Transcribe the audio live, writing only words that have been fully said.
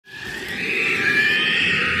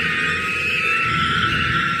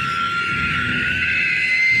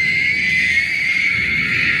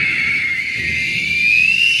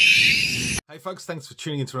folks, thanks for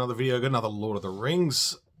tuning into another video. Got another Lord of the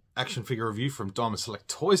Rings action figure review from Diamond Select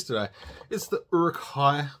Toys today. It's the Uruk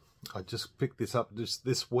Hai. I just picked this up just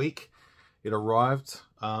this week. It arrived.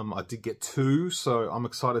 I did get two, so I'm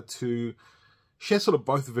excited to share sort of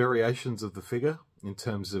both variations of the figure in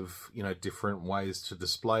terms of, you know, different ways to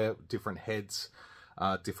display it, different heads,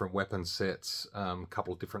 different weapon sets, a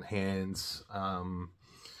couple of different hands,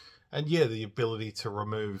 and yeah, the ability to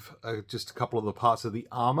remove just a couple of the parts of the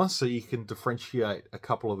armor, so you can differentiate a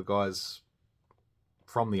couple of the guys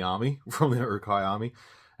from the army, from the Uruk Hai army,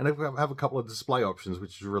 and have a couple of display options,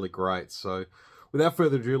 which is really great. So without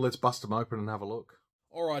further ado, let's bust them open and have a look.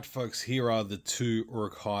 All right, folks, here are the two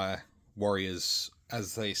Uruk Hai warriors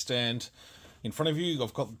as they stand in front of you.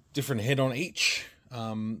 I've got different head on each.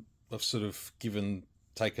 I've sort of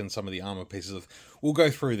taken some of the armor pieces. We'll go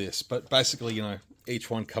through this, but basically, you know,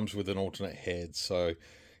 each one comes with an alternate head, so,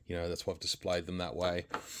 you know, that's why I've displayed them that way.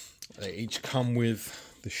 They each come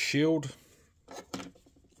with the shield,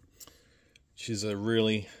 which is a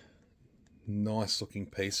really nice looking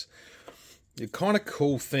piece. The kind of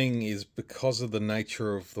cool thing is, because of the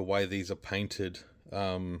nature of the way these are painted,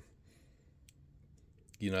 you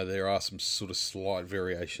know, there are some sort of slight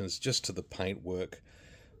variations just to the paint work.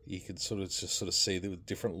 You can sort of see the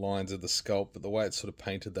different lines of the sculpt, but the way it's sort of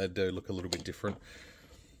painted, they do look a little bit different.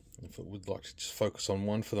 If I would like to just focus on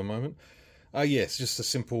one for the moment. Yes, just a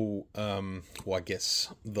simple, well, I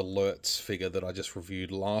guess the Lurtz figure that I just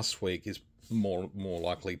reviewed last week is more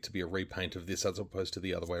likely to be a repaint of this as opposed to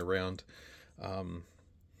the other way around. You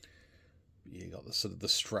got the sort of the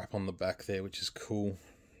strap on the back there, which is cool.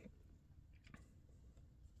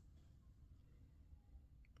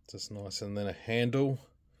 Just nice, and then a handle.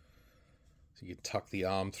 So you can tuck the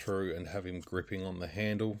arm through and have him gripping on the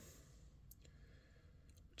handle,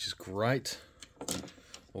 which is great.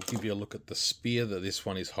 I'll give you a look at the spear that this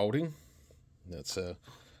one is holding. That's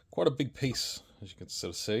quite a big piece, as you can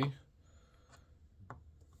sort of see.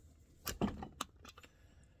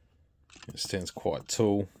 It stands quite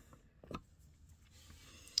tall.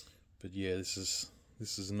 But yeah, this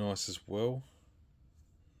is nice as well.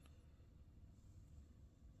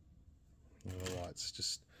 The lights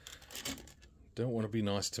just don't want to be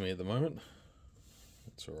nice to me at the moment.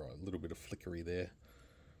 That's alright, a little bit of flickery there.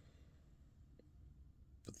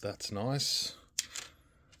 But that's nice.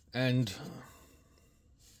 And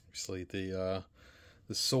obviously the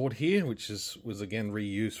sword here, which was again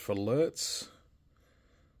reused for Lurtz.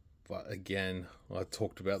 But again, I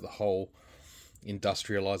talked about the whole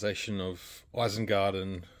industrialization of Isengard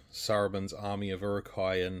and Saruman's army of Uruk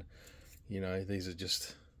Hai, and you know, these are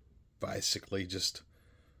just basically just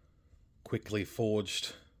quickly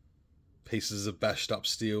forged pieces of bashed up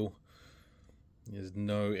steel. There's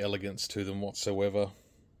no elegance to them whatsoever.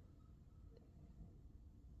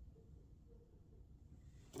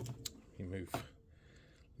 You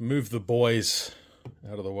move the boys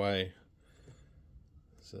out of the way,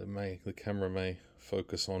 so the camera may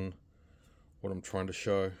focus on what I'm trying to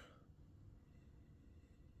show.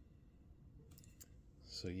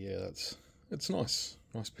 So yeah, it's nice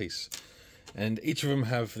piece. And each of them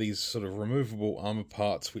have these sort of removable armor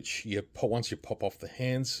parts, which once you pop off the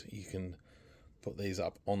hands, you can put these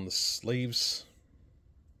up on the sleeves,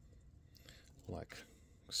 like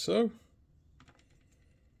so.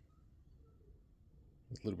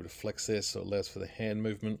 There's a little bit of flex there, so it allows for the hand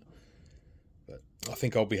movement. But I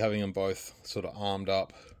think I'll be having them both sort of armed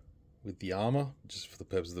up with the armor, just for the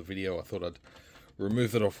purpose of the video. I thought I'd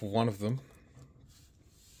remove it off one of them.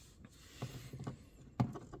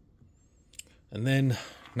 And then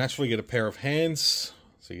naturally get a pair of hands,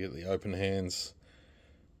 so you get the open hands.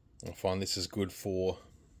 I find this is good for,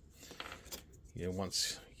 you know,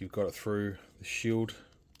 once you've got it through the shield,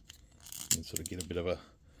 you can sort of get a bit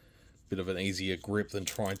of an easier grip than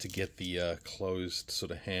trying to get the closed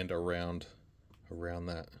sort of hand around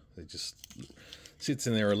that. It just sits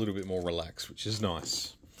in there a little bit more relaxed, which is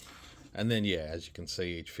nice. And then yeah, as you can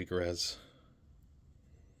see, each figure has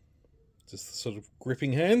just the sort of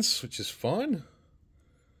gripping hands, which is fine.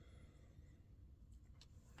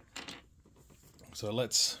 So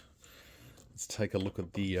let's take a look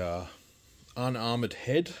at the unarmored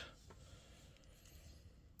head.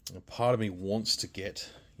 And part of me wants to get,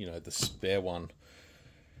 you know, the spare one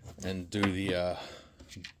and do the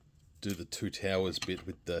Two Towers bit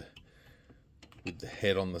with the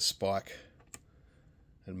head on the spike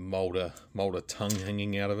and mold a tongue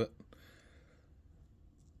hanging out of it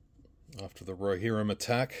after the Rohirrim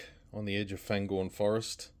attack on the edge of Fangorn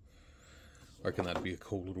Forest. I reckon that'd be a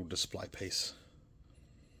cool little display piece.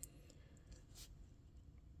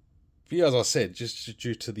 yeah, as I said, just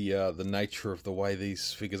due to the nature of the way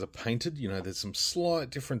these figures are painted, you know, there's some slight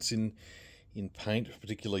difference in paint,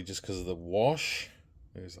 particularly just because of the wash.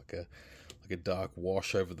 There's like a dark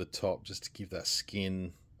wash over the top just to give that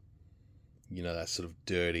skin, you know, that sort of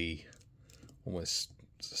dirty, almost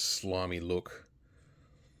slimy look.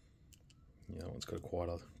 You know, it's got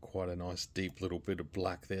quite a nice deep little bit of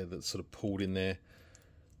black there that's sort of pulled in there.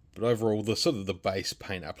 But overall, the sort of the base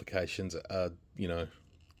paint applications are, you know,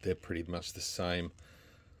 they're pretty much the same.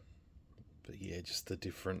 But yeah, just the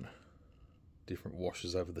different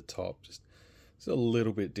washes over the top. Just it's a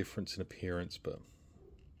little bit difference in appearance, but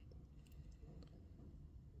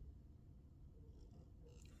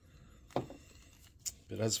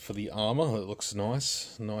as for the armor, it looks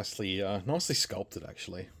nice, nicely sculpted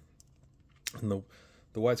actually. And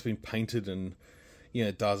the way it's been painted, and you know,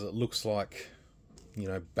 it looks like, you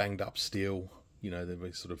know, banged up steel. You know, they've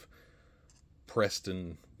been sort of pressed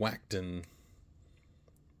and whacked and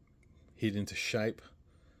hit into shape.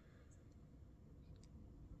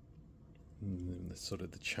 And the sort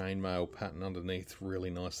of the chainmail pattern underneath, really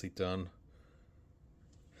nicely done.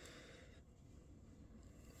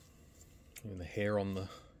 And the hair on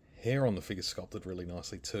the figure sculpted really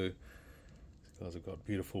nicely too. These guys have got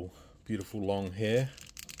beautiful long hair.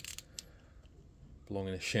 Belong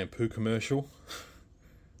in a shampoo commercial.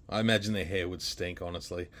 I imagine their hair would stink,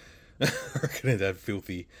 honestly. I reckon they'd have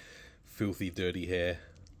filthy, dirty hair.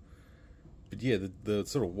 But yeah, the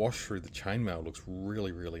sort of wash through the chainmail looks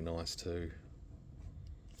really, really nice too.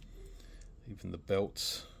 Even the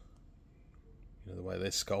belts, you know, the way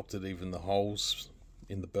they're sculpted, even the holes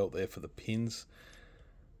in the belt there for the pins,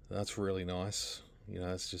 that's really nice. You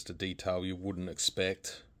know, it's just a detail you wouldn't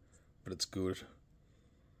expect, but it's good.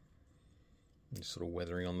 And sort of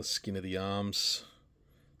weathering on the skin of the arms,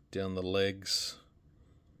 down the legs.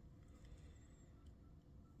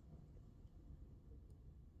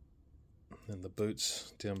 And the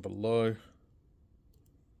boots down below.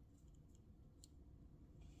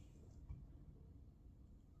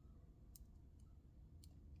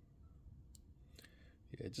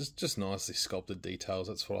 Yeah, just nicely sculpted details.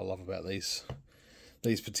 That's what I love about these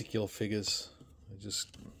particular figures. They're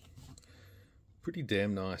just pretty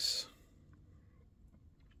damn nice.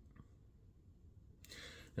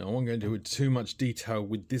 Now, I won't go into too much detail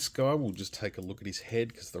with this guy. We'll just take a look at his head,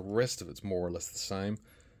 because the rest of it's more or less the same.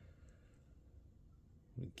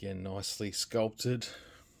 Again, nicely sculpted.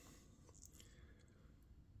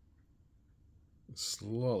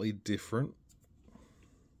 Slightly different.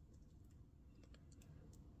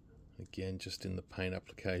 Again, just in the paint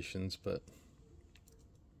applications, but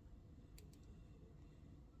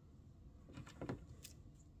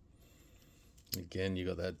again, you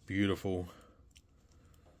got that beautiful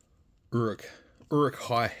Uruk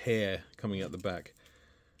high hair coming out the back.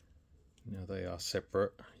 Now they are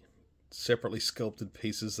separately sculpted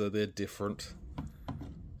pieces, so they're different.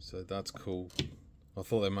 So that's cool. I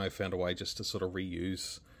thought they may have found a way just to sort of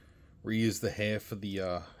reuse the hair for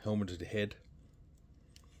the helmeted head.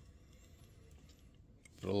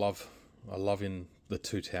 But I love in the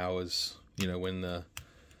Two Towers, you know, when the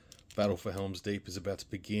Battle for Helm's Deep is about to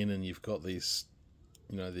begin, and you've got these,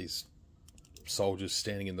 you know, these soldiers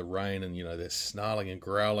standing in the rain, and you know, they're snarling and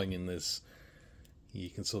growling in this.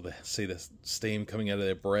 You can sort of see the steam coming out of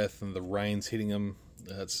their breath and the rain's hitting them.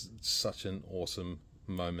 That's such an awesome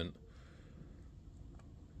moment.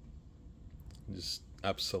 Just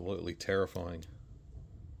absolutely terrifying.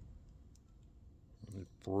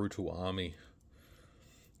 Brutal army.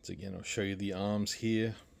 So again, I'll show you the arms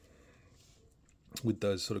here with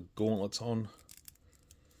those sort of gauntlets on.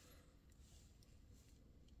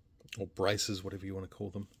 Or braces, whatever you want to call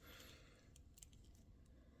them.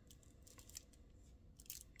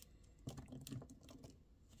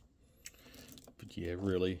 But yeah,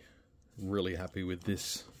 really happy with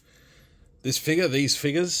this figure, these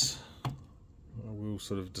figures. I will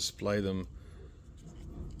sort of display them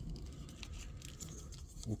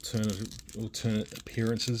alternate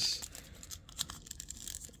appearances.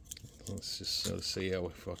 Let's just sort of see how,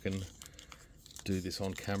 if I can do this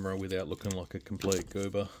on camera without looking like a complete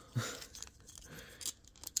goober.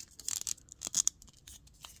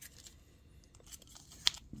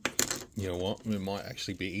 You know what, it might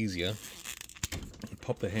actually be easier.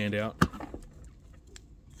 Pop the hand out.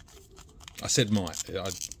 I said might.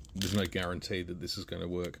 There's no guarantee that this is going to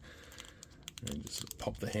work. And just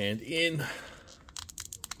pop the hand in.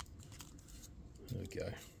 There we go.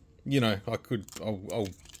 You know, I'll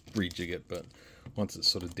rejig it, but once it's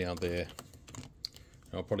sort of down there,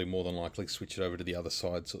 I'll probably more than likely switch it over to the other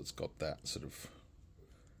side so it's got that sort of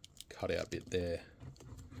cut out bit there.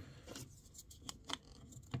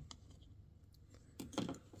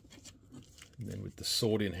 And then with the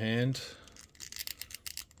sword in hand.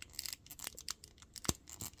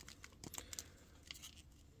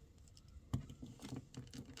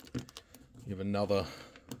 You have another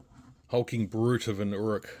hulking brute of an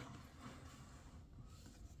Uruk.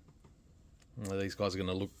 Well, these guys are going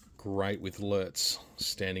to look great with Lurtz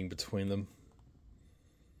standing between them.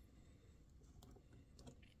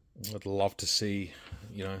 I'd love to see,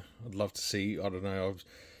 I don't know,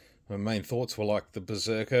 my main thoughts were like the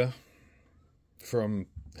Berserker from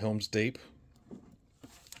Helm's Deep.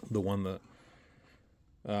 The one that,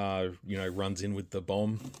 runs in with the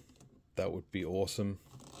bomb. That would be awesome.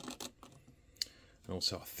 And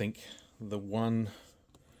also, I think the one,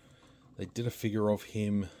 they did a figure of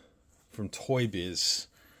him from Toy Biz.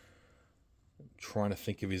 I'm trying to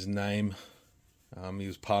think of his name. He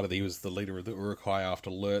was the leader of the Uruk after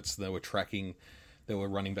Lurtz. They were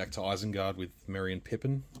running back to Isengard with Merry and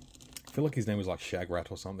Pippin. I feel like his name was like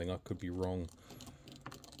Shagrat or something. I could be wrong.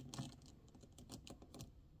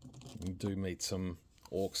 You do meet some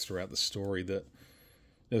orcs throughout the story that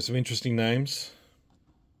there's some interesting names.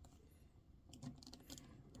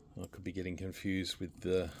 I could be getting confused with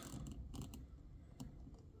a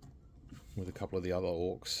couple of the other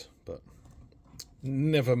orcs, but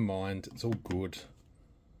never mind, it's all good.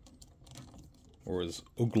 Or as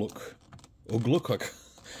Uruk,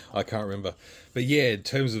 I can't remember. But yeah, in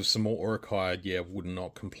terms of some more Uruk-hai, yeah, would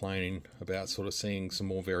not complain about sort of seeing some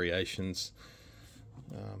more variations.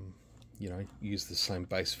 Use the same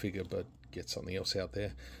base figure, but get something else out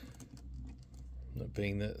there.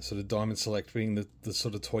 Being the sort of Diamond Select, being the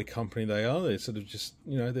sort of toy company they are, they're sort of just,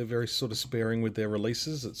 they're very sort of sparing with their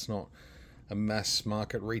releases. It's not a mass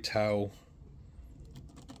market retail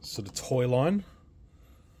sort of toy line.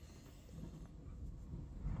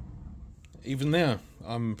 Even now,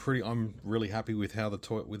 I'm really happy with how the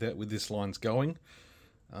toy with this line's going.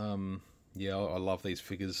 Yeah, I love these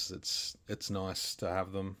figures. It's nice to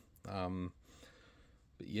have them.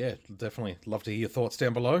 But yeah, definitely love to hear your thoughts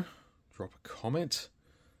down below. Drop a comment.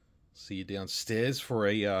 See you downstairs for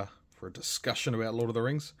a discussion about Lord of the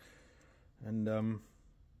Rings. And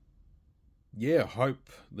yeah, hope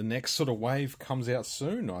the next sort of wave comes out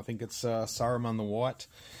soon. I think it's Saruman the White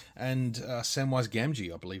and Samwise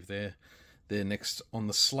Gamgee. I believe they're next on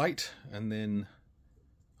the slate, and then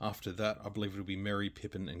after that, I believe it'll be Merry,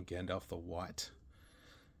 Pippin, and Gandalf the White.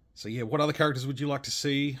 So yeah, what other characters would you like to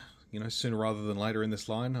see? Sooner rather than later in this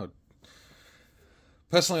line.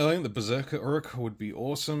 Personally, I think the Berserker Uruk would be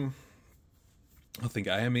awesome. I think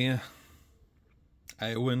Éomer,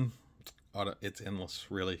 Éowyn, it's endless,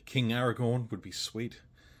 really. King Aragorn would be sweet.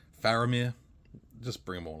 Faramir, just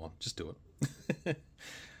bring them all on. Just do it.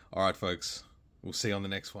 Alright, folks. We'll see you on the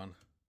next one.